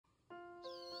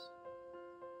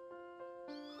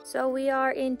So we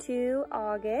are into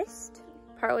August,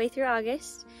 partway through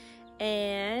August,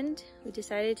 and we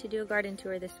decided to do a garden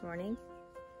tour this morning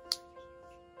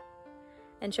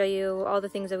and show you all the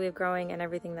things that we have growing and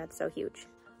everything that's so huge.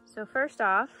 So first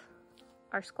off,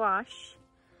 our squash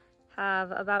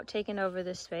have about taken over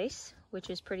this space, which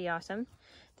is pretty awesome.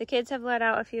 The kids have let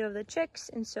out a few of the chicks,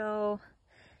 and so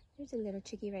there's a little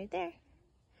chickie right there.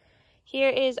 Here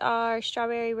is our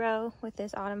strawberry row with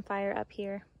this autumn fire up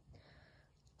here.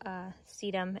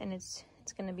 Sedum, and it's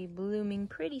going to be blooming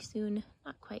pretty soon.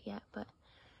 Not quite yet, but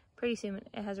pretty soon.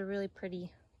 It has a really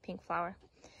pretty pink flower.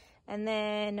 And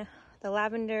then the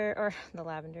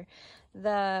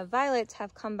violets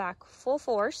have come back full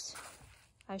force.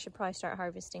 I should probably start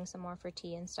harvesting some more for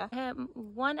tea and stuff. I have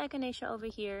one echinacea over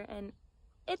here, and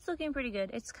it's looking pretty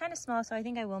good. It's kind of small, so I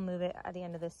think I will move it at the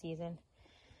end of this season.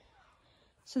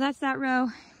 So that's that row.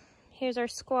 Here's our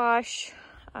squash,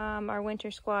 our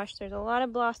winter squash. There's a lot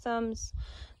of blossoms.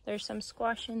 There's some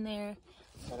squash in there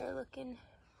that are looking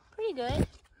pretty good.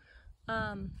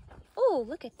 Oh,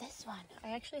 look at this one.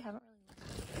 I actually haven't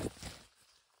really looked.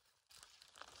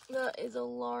 That is a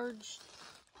large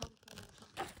pumpkin.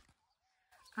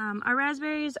 Our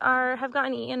raspberries have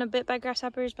gotten eaten a bit by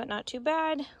grasshoppers, but not too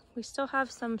bad. We still have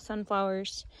some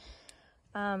sunflowers.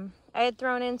 I had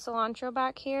thrown in cilantro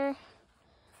back here,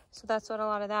 so that's what a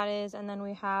lot of that is. And then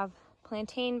we have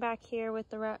plantain back here with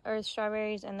the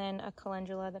strawberries, and then a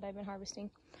calendula that I've been harvesting.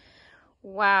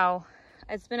 Wow,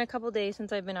 it's been a couple days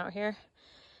since I've been out here,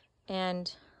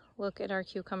 and look at our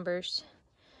cucumbers.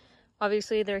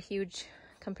 Obviously they're huge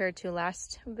compared to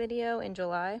last video in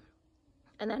July.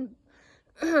 And then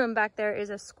back there is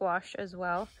a squash as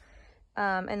well,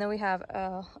 and then we have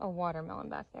a watermelon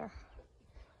back there.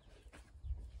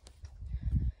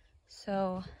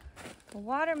 So the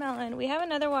watermelon, we have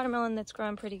another watermelon that's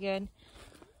growing pretty good,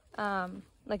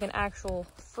 like an actual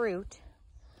fruit.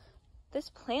 This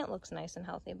plant looks nice and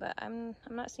healthy, but I'm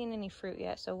not seeing any fruit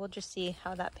yet, so we'll just see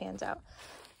how that pans out.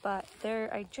 But there,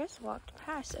 I just walked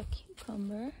past a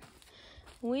cucumber.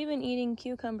 We've been eating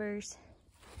cucumbers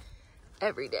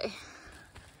every day.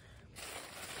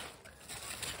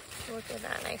 Look at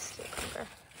that nice cucumber.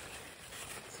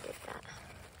 Let's get that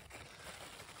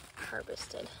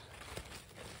harvested.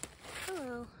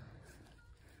 Hello.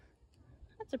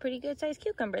 That's a pretty good sized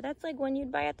cucumber. That's like one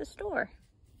you'd buy at the store.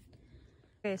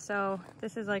 Okay, so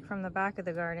this is like from the back of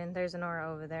the garden. There's an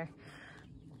aura over there.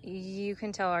 You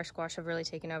can tell our squash have really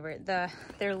taken over.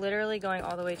 They're literally going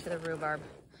all the way to the rhubarb,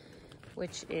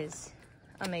 which is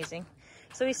amazing.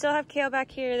 So we still have kale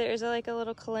back here. There's like a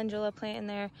little calendula plant in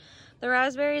there. The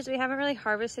raspberries, we haven't really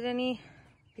harvested any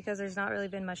because there's not really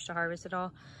been much to harvest at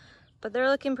all. But they're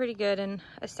looking pretty good and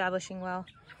establishing well.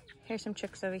 Here's some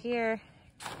chicks over here.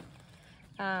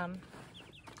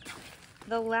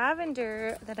 The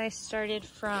lavender that I started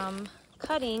from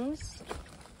cuttings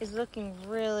is looking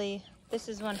really, this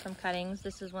is one from cuttings.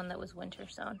 This is one that was winter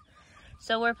sown.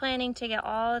 So we're planning to get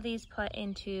all of these put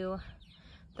into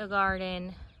the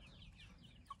garden.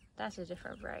 That's a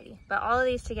different variety. But all of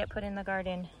these to get put in the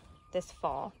garden this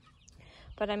fall.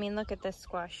 But I mean, look at this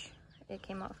squash. It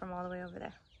came out from all the way over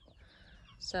there.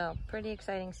 So pretty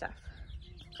exciting stuff.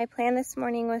 My plan this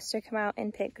morning was to come out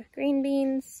and pick green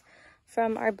beans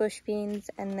from our bush beans,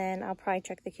 and then I'll probably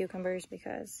check the cucumbers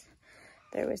because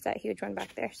there was that huge one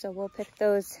back there. So we'll pick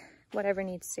those, whatever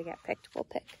needs to get picked, we'll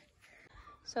pick.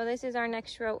 So this is our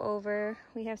next row over.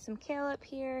 We have some kale up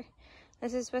here.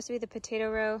 This is supposed to be the potato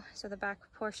row. So the back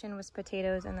portion was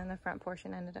potatoes, and then the front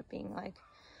portion ended up being like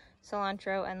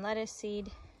cilantro and lettuce seed.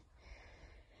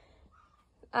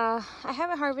 I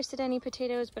haven't harvested any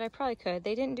potatoes, but I probably could.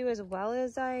 They didn't do as well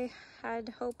as I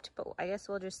had hoped, but I guess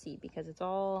we'll just see because it's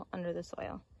all under the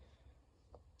soil.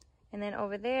 And then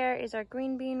over there is our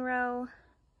green bean row.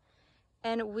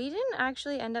 And we didn't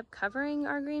actually end up covering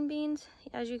our green beans.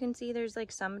 As you can see, there's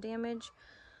like some damage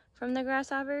from the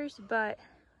grasshoppers, but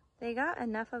they got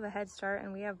enough of a head start,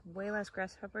 and we have way less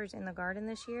grasshoppers in the garden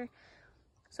this year.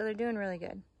 So they're doing really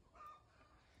good.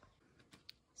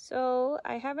 So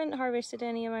I haven't harvested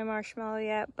any of my marshmallow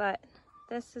yet, but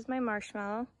this is my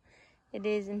marshmallow. It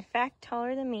is in fact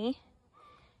taller than me.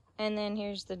 And then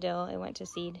here's the dill. It went to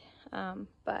seed,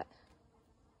 but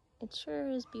it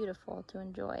sure is beautiful to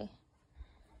enjoy.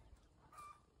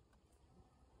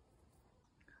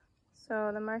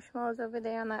 So the marshmallow's over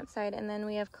there on that side, and then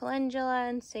we have calendula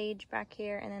and sage back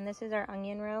here, and then this is our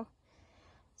onion row.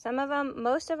 Some of them,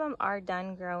 most of them are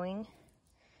done growing,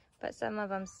 but some of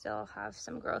them still have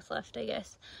some growth left, I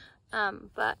guess.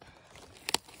 But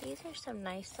these are some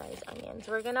nice sized onions.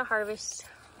 We're gonna harvest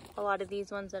a lot of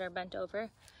these ones that are bent over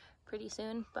pretty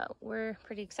soon, but we're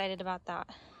pretty excited about that.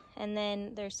 And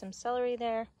then there's some celery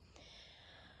there.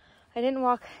 I didn't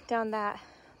walk down that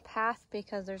path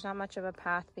because there's not much of a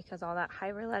path because all that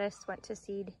hybrid lettuce went to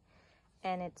seed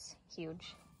and it's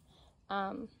huge.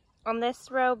 On this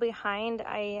row behind,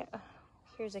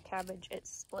 here's a cabbage. It's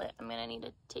split. I'm gonna need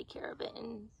to take care of it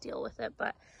and deal with it,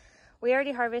 but we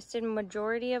already harvested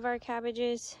majority of our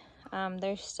cabbages.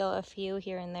 There's still a few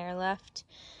here and there left.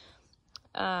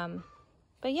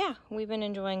 But yeah, we've been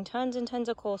enjoying tons and tons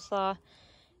of coleslaw,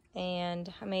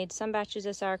 and I made some batches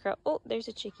of sauerkraut. Oh, there's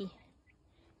a chickie.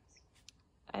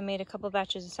 I made a couple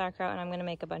batches of sauerkraut, and I'm gonna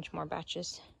make a bunch more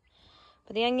batches.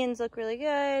 But the onions look really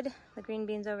good. The green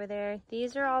beans over there.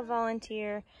 These are all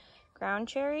volunteer ground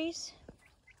cherries.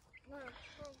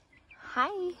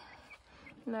 Hi.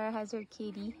 Laura has her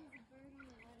kitty.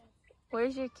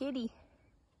 Where's your kitty?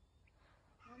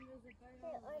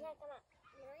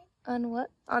 On what?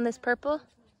 On this purple?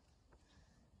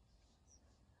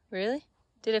 Really?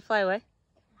 Did it fly away?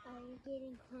 You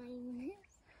didn't climb.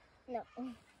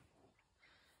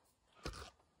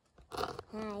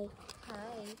 No. Hi.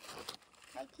 Hi.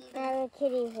 Hi, kitty. I have a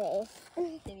kitty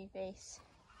face. Kitty face.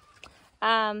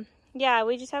 Yeah,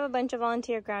 we just have a bunch of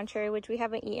volunteer ground cherry, which we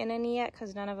haven't eaten any yet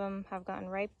because none of them have gotten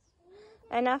ripe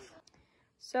enough.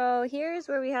 So here's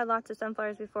where we had lots of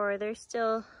sunflowers before. There's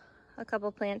still a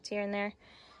couple plants here and there.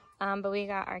 But we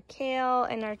got our kale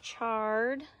and our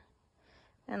chard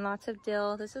and lots of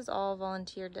dill. This is all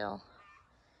volunteer dill.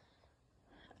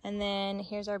 And then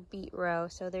here's our beet row.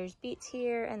 So there's beets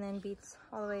here and then beets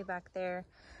all the way back there.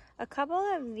 A couple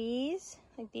of these,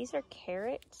 like these are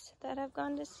carrots that have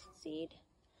gone to seed.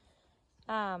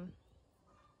 And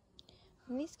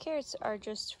these carrots are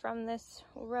just from this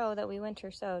row that we winter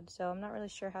sowed. So I'm not really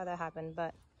sure how that happened,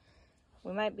 but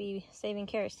we might be saving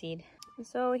carrot seed.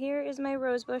 So here is my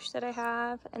rose bush that I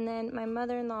have. And then my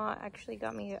mother-in-law actually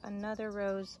got me another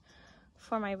rose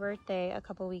for my birthday a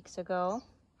couple weeks ago.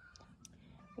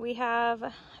 We have,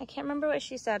 I can't remember what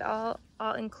she said. I'll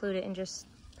include it in just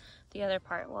the other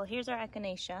part. Well, here's our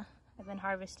echinacea. I've been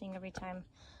harvesting every time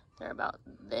they're about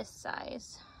this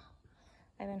size.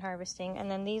 I've been harvesting. And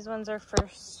then these ones are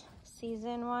first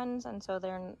season ones. And so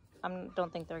I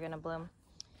don't think they're gonna bloom.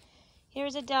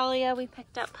 Here's a dahlia we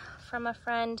picked up from a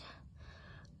friend.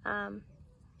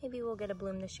 Maybe we'll get a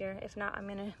bloom this year. If not, I'm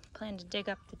gonna plan to dig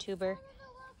up the tuber.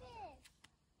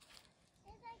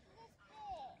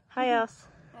 Hi, Els.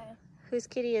 Hi. Whose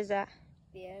kitty is that?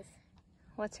 Yes.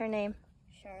 What's her name?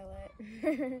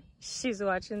 Charlotte. She's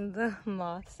watching the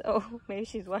moths. Oh, maybe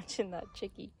she's watching that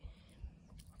chickie.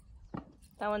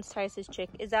 That one's Tice's chick.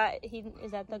 Is that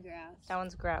the grouse? That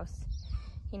one's grouse.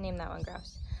 He named that one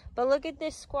grouse. But look at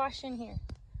this squash in here.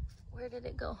 Where did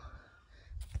it go?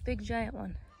 The big giant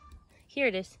one. Here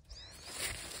it is.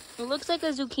 It looks like a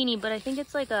zucchini, but I think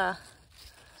it's like a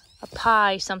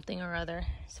pie something or other.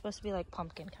 It's supposed to be like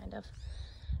pumpkin kind of.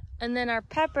 And then our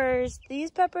peppers.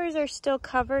 These peppers are still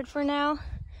covered for now.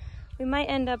 We might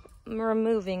end up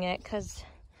removing it because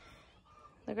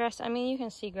the grass, I mean, you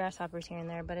can see grasshoppers here and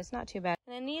there, but it's not too bad.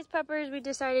 And then these peppers we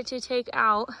decided to take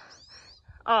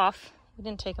off. We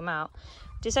didn't take them out.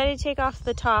 Decided to take off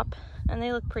the top, and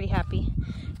they look pretty happy.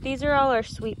 These are all our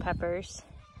sweet peppers.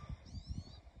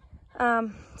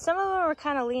 Some of them were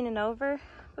kind of leaning over,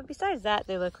 but besides that,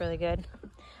 they look really good.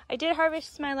 I did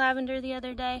harvest my lavender the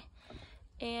other day,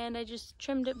 and I just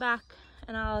trimmed it back,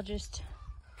 and I'll just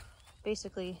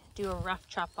basically do a rough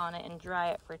chop on it and dry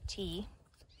it for tea.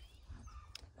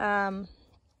 I'll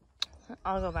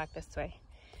go back this way.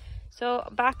 So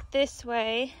back this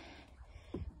way,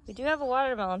 we do have a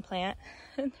watermelon plant.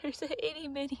 There's an itty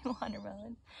bitty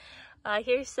watermelon.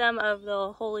 Here's some of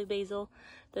the holy basil,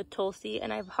 the tulsi,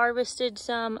 and I've harvested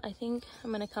some. I think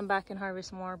I'm gonna come back and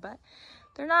harvest more, but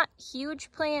they're not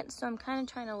huge plants, so I'm kind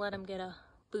of trying to let them get a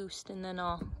boost and then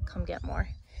I'll come get more.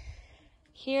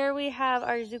 Here we have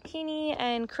our zucchini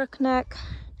and crookneck,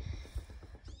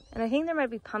 and I think there might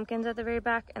be pumpkins at the very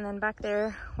back, and then back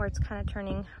there where it's kind of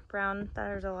turning brown,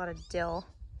 there's a lot of dill.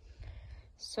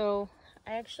 So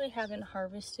I actually haven't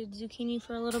harvested zucchini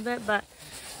for a little bit, but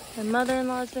my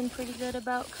mother-in-law's been pretty good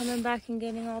about coming back and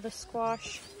getting all the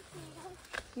squash.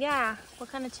 Yeah,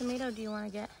 what kind of tomato do you want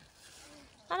to get?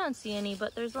 I don't see any,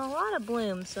 but there's a lot of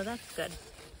blooms, so that's good.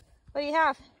 What do you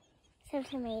have? Some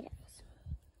tomatoes.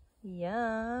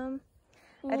 Yum.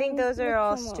 I think those are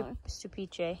all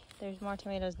stupice. There's more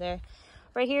tomatoes there.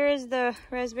 Right here is the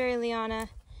raspberry liana.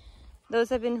 Those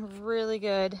have been really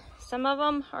good. Some of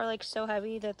them are like so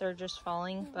heavy that they're just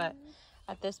falling, but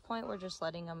at this point we're just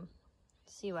letting them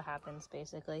see what happens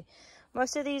basically.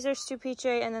 Most of these are stupice,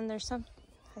 and then there's some,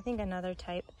 I think another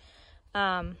type.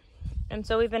 And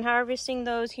so we've been harvesting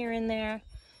those here and there.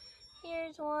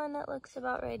 Here's one that looks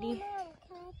about ready. Mom,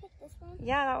 can I pick this one?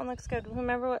 Yeah, that one looks good.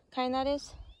 Remember what kind that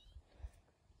is?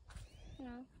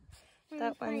 No.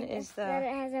 That one is That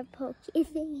it has a pokey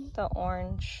thing. the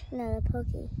orange. No, the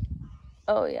pokey.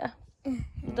 Oh yeah.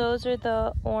 Those are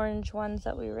the orange ones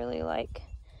that we really like.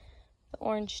 The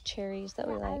orange cherries that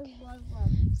we like. I love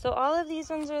them. So all of these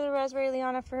ones are the raspberry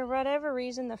Liana. For whatever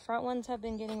reason, the front ones have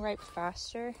been getting ripe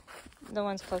faster. The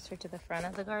ones closer to the front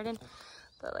of the garden.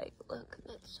 But like, look,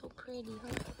 that's so pretty.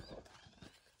 Look.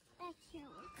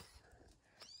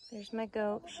 There's my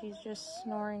goat. She's just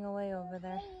snoring away over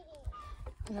there.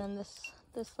 And then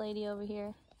this lady over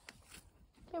here.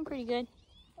 Doing pretty good.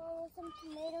 Oh, there's some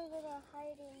tomatoes that are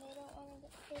hiding. They don't want to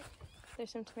get picked.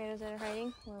 There's some tomatoes that are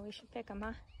hiding. Well, we should pick them,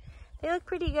 huh? They look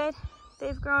pretty good.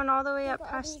 They've grown all the way up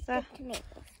past the tomatoes.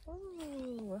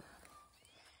 Ooh.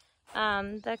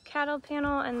 The cattle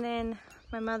panel, and then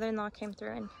my mother-in-law came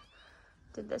through and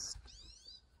did this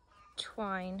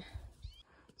twine.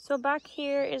 So back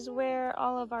here is where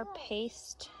all of our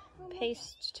paste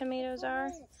tomatoes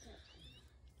are.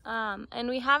 And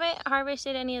we haven't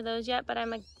harvested any of those yet, but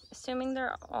I'm assuming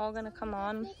they're all gonna come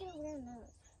on.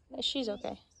 She's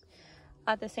okay.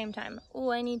 At the same time,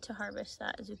 oh, I need to harvest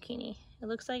that zucchini. It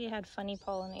looks like it had funny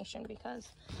pollination because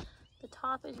the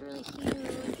top is really huge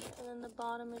and then the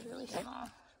bottom is really small.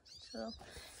 So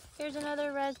here's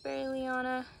another raspberry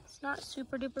Liana. It's not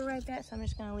super duper ripe yet, so I'm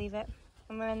just gonna leave it.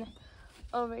 And then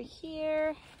over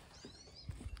here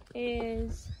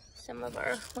is some of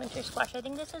our winter squash. I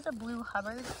think this is a blue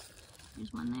Hubbard.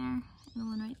 There's one there and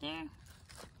one right there.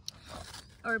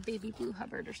 Or baby blue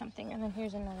Hubbard or something. And then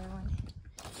here's another one.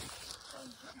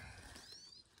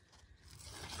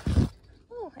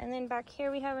 Oh, and then back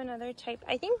here we have another type.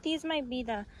 I think these might be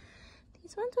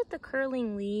these ones with the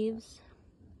curling leaves.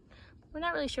 We're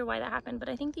not really sure why that happened, but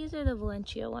I think these are the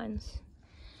Valencia ones.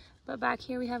 But back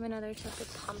here we have another type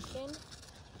of pumpkin.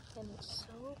 And it's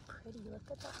so pretty. Look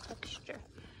at that texture.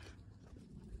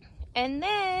 And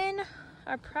then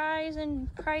our pride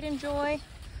and joy.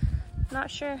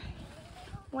 Not sure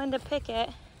when to pick it,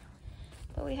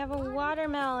 but we have a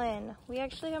watermelon. We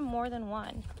actually have more than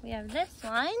one. We have this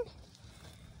one,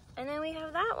 and then we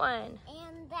have that one.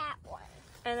 And that one.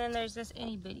 And then there's this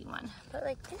itty bitty one. But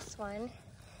like this one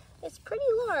is pretty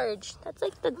large. That's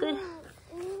like the good.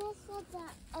 Nina said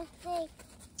that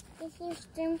if your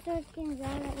stem starts getting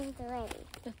brown, that means they're ready.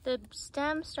 If the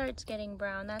stem starts getting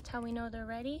brown, that's how we know they're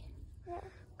ready? Yeah.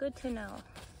 Good to know.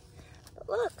 But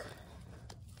look,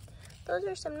 those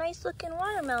are some nice looking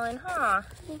watermelon, huh?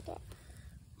 Okay.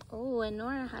 Oh, and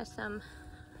Nora has her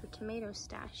tomato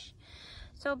stash.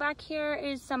 So back here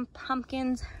is some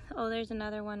pumpkins. Oh, there's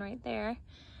another one right there.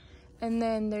 And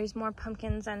then there's more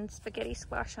pumpkins and spaghetti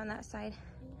squash on that side.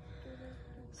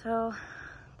 So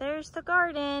there's the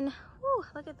garden. Woo,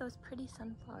 look at those pretty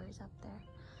sunflowers up there.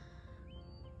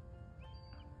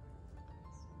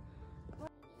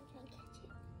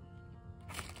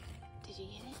 Did you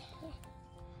get it? Yeah.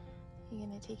 You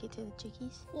gonna take it to the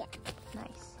chickies? Yeah.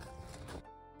 Nice.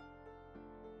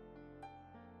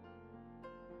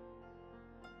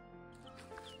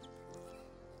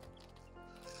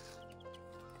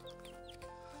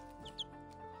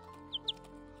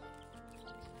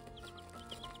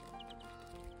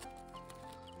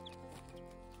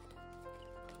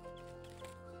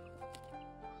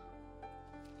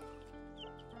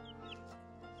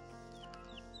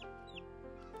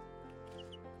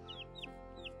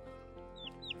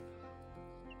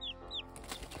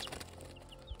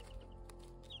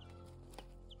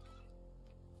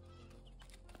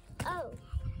 Oh.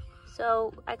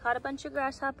 So I caught a bunch of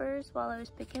grasshoppers while I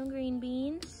was picking green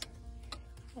beans.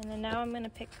 And then now I'm gonna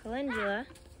pick calendula.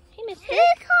 Hey, mister. Who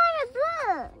caught a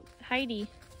bug? Heidi.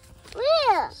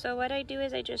 Where? So what I do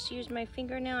is I just use my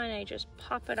fingernail and I just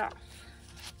pop it off.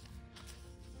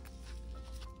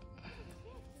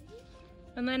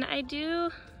 And then I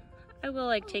will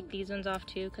like take these ones off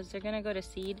too because they're gonna go to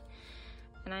seed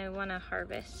and I wanna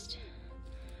harvest.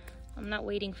 I'm not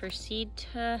waiting for seed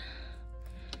to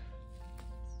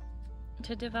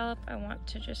develop. I want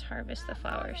to just harvest the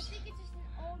flowers. I think it's just an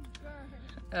old bird.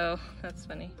 Oh, that's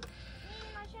funny.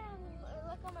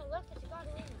 Look on my left, it's got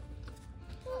it in it.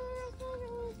 I thought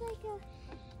it was like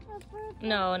a bird.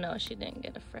 No, she didn't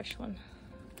get a fresh one.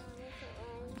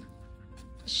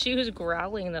 She was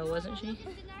growling though, wasn't she?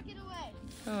 Did not get away.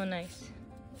 Oh, nice.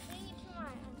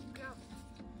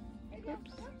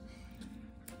 Oops.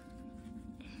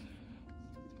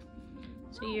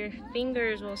 So your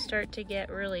fingers will start to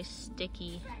get really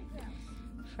sticky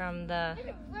from the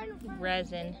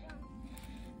resin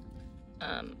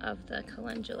of the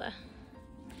calendula.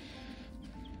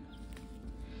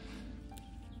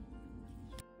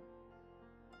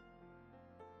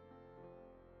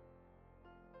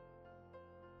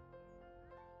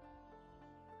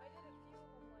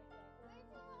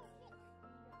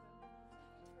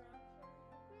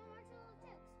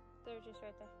 They're just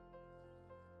right there.